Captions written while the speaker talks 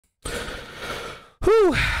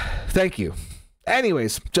Thank you.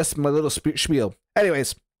 Anyways, just my little spiel.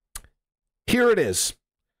 Anyways, here it is.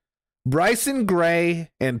 Bryson Gray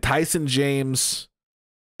and Tyson James,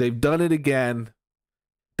 they've done it again.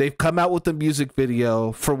 They've come out with a music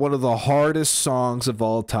video for one of the hardest songs of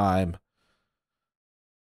all time.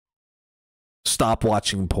 Stop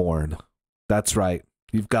watching porn. That's right.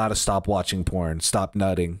 You've got to stop watching porn. Stop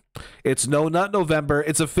nutting. It's No Nut November.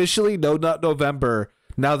 It's officially No Nut November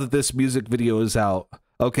now that this music video is out.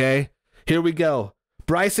 Okay? Here we go.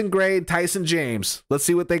 Bryson Gray and Tyson James. Let's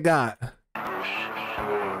see what they got.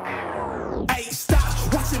 Hey,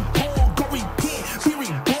 stop watching porn. Go repent. Be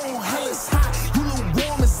reborn. Hell is hot. You look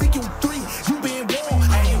warm and sick. You 3. You been warm.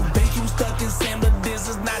 Hey, you think you stuck in sand, but this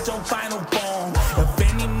is not your final form. If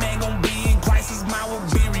any man gon' be in crisis, mine will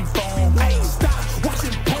be reformed. Hey, stop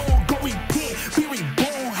watching porn. Go repent. Be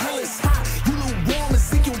reborn. Hell is hot. You look warm and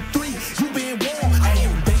sick. You 3. You been warm. Hey,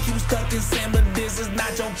 you think you stuck in sand, but this is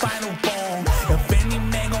not your final form. If any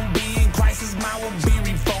man gon' be in crisis, mine will be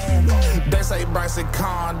reformed. They say, Bryson,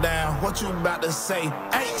 calm down. What you about to say?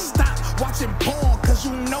 Hey, stop watching porn, cause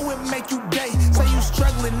you know it make you gay. Say you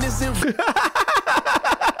struggling, is it?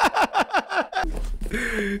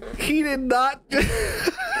 He did not. Wait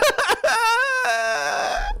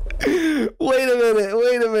a minute.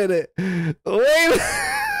 Wait a minute. Wait a minute.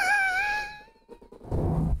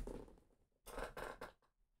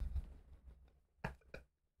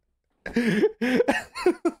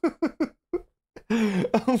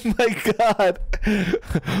 Oh my god.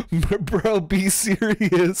 Bro, be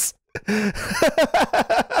serious.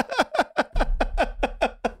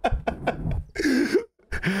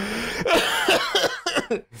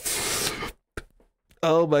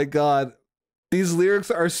 Oh my god. These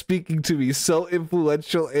lyrics are speaking to me, so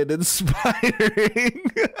influential and inspiring.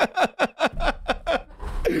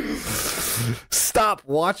 Stop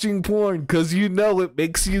watching porn, cause you know it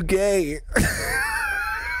makes you gay.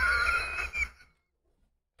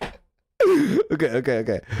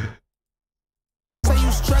 Okay. Say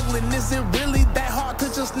you struggling, is it really that hard to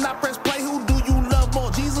just not press play? Who do you love more?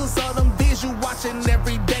 Jesus or them vids you watching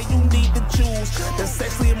every day? You need to choose. The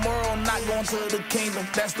sexually immoral, not going to the kingdom,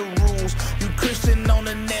 that's the rules. You Christian on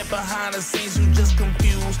the net, behind the scenes, you just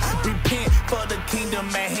confused. Repent for the kingdom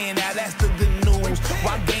at hand, now that's the good news.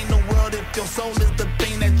 Why gain the world if your soul is the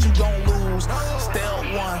thing that you gon' lose? Step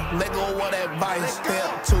 1, let go of that vice.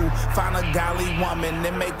 Step 2, find a godly woman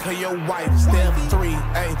and make her your wife. Step 3,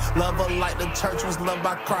 hey, love her like the church was loved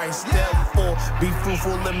by Christ. Step 4, be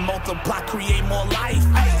fruitful and multiply, create more life.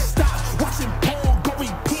 Hey, stop watching porn, go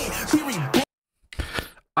repent, be reborn.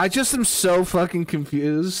 I just am so fucking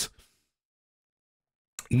confused.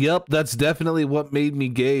 Yup, that's definitely what made me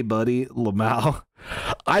gay, buddy, Lamau.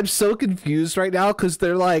 I'm so confused right now because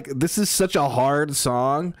they're like, this is such a hard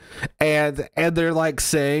song, and they're like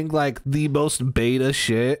saying like the most beta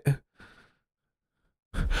shit.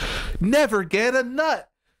 Never get a nut.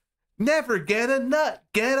 Never get a nut.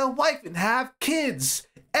 Get a wife and have kids.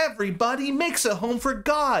 Everybody makes a home for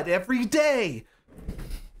God every day.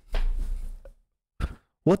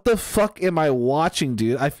 What the fuck am I watching,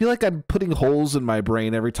 dude? I feel like I'm putting holes in my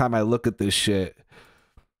brain every time I look at this shit.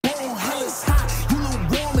 Hell is hot. You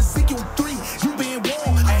look warm and sick. You 3. You been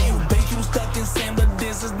warm. Hey, you think you stuck in sand, but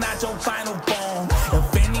this is not your final form.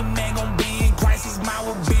 If any man gon' be in crisis, mine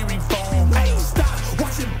will be reformed. Hey, stop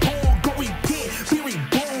watching porn. Go repent. Be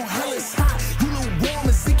reborn. Hell is hot. You look warm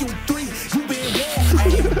and sick. You 3. You been warm.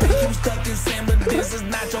 Hey, you think you stuck in sand, but this is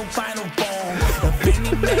not your final form. If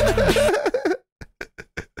any man gon' be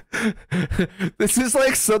This is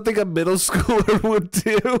like something a middle schooler would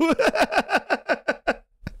do.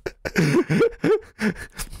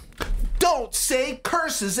 Don't say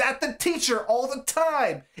curses at the teacher all the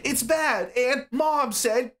time. It's bad, and mom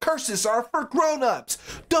said curses are for grown-ups.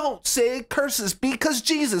 Don't say curses because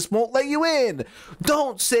Jesus won't let you in.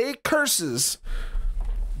 Don't say curses.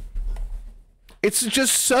 It's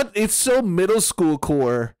just it's so middle school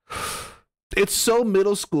core. It's so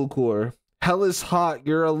middle school core. Hell is hot,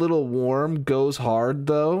 you're a little warm, goes hard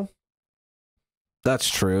though. That's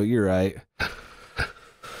true, you're right.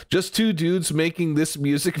 Just two dudes making this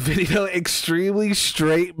music video, extremely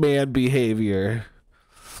straight man behavior.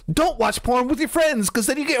 Don't watch porn with your friends, because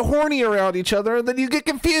then you get horny around each other and then you get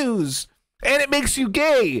confused. And it makes you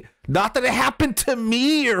gay. Not that it happened to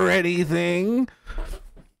me or anything.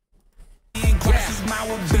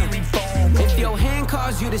 If your hand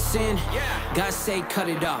caused you to sin, God say cut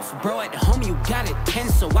it off. Bro, at home you got it 10,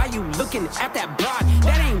 so why you looking at that broad?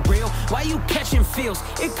 That ain't real. Why you catching feels?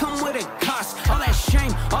 It come with a cost. All that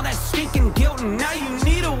shame, all that stinking guilt, and now you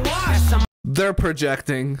need a wash. They're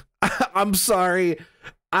projecting. I'm sorry.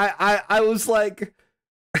 I was like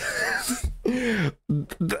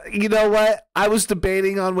You know what? I was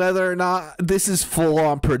debating on whether or not this is full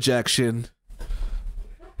on projection.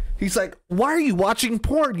 He's like, why are you watching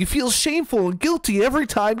porn? You feel shameful and guilty every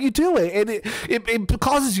time you do it. And it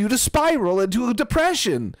causes you to spiral into a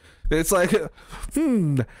depression. It's like,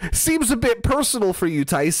 seems a bit personal for you,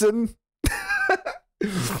 Tyson.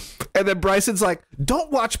 And then Bryson's like,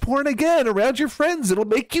 don't watch porn again around your friends. It'll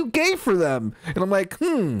make you gay for them. And I'm like,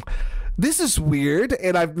 this is weird.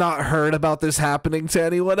 And I've not heard about this happening to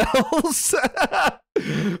anyone else.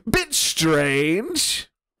 Bit strange.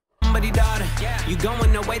 Somebody daughter, you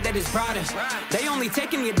going the way that is broader. They only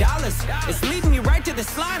taking your dollars. It's leading you right to the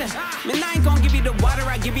slaughter. Man, I ain't gonna give you the water,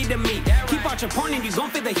 I give you the meat. Keep watching porn and you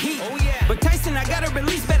gon' feel the heat. But Tyson, I gotta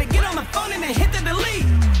release. Better get on the phone and then hit the delete.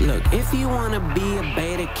 Look, if you wanna be a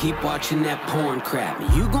beta, keep watching that porn crap.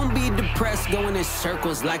 You gon' be depressed, going in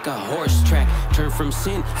circles like a horse track. Turn from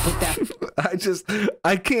sin, put that.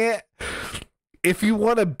 I can't. If you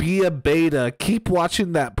wanna be a beta, keep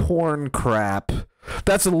watching that porn crap.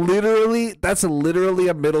 That's literally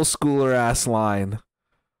a middle schooler ass line.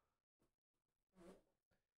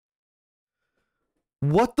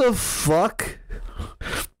 What the fuck?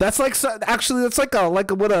 That's like, actually that's like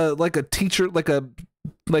a teacher, like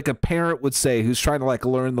a parent would say who's trying to like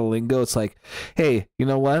learn the lingo. It's like, hey, you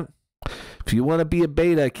know what? If you want to be a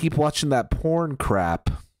beta, keep watching that porn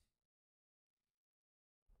crap.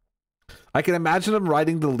 I can imagine them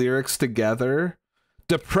writing the lyrics together.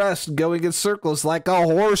 Depressed, going in circles like a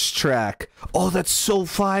horse track. Oh, that's so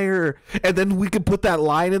fire. And then we could put that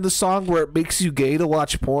line in the song where it makes you gay to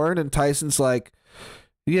watch porn, and Tyson's like,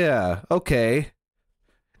 yeah, okay.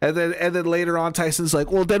 And then later on Tyson's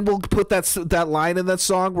like, well, then we'll put that line in that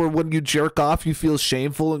song where when you jerk off you feel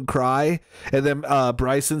shameful and cry. And then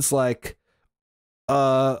Bryson's like,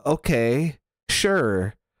 okay,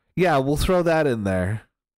 sure. Yeah, we'll throw that in there.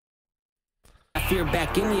 Fear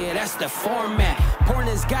back in you, that's the format. Porn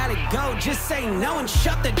has gotta go, just say no and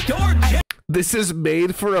shut the door. This is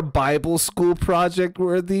made for a Bible school project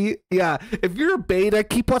worthy. Yeah, if you're a beta,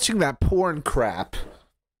 keep watching that porn crap.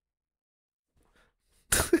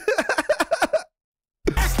 Stop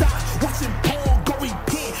watching porn, go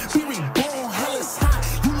repent, be reborn. Hell is hot,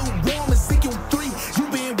 you lukewarm. Ezekiel 3, you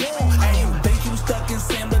been warned. And you think you stuck in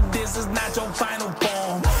sin, but this is not your final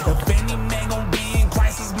form. If any man gon' be in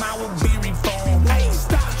Christ, his mind will be reformed. Hey,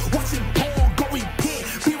 stop watching porn, go repent,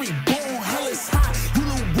 be reborn. Hell is hot, you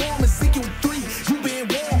lukewarm. Ezekiel 3, you been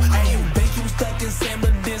warned. And you think you stuck in sin,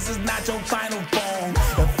 but this is not your final form.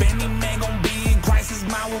 If any man gon' be in Christ, his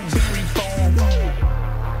mind will be reformed.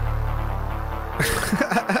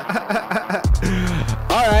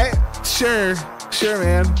 All right, sure,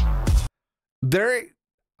 man.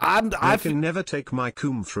 I can never take my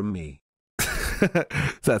coom from me.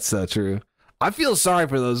 That's so true. I feel sorry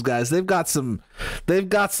for those guys. They've got some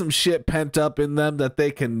shit pent up in them that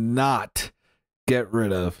they cannot get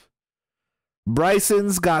rid of.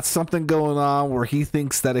 Bryson's got something going on where he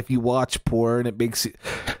thinks that if you watch porn, it makes you.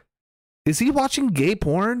 Is he watching gay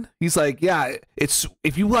porn? He's like, yeah, it's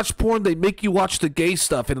if you watch porn, they make you watch the gay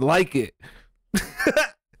stuff and like it.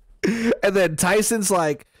 And then Tyson's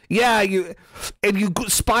like, yeah, you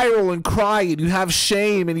spiral and cry and you have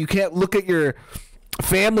shame and you can't look at your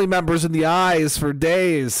family members in the eyes for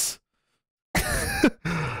days.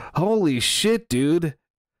 Holy shit, dude.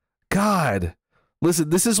 God.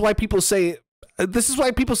 Listen, this is why people say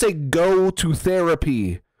go to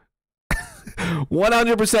therapy.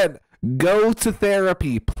 100%. Go to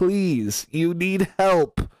therapy, please. You need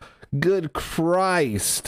help. Good Christ.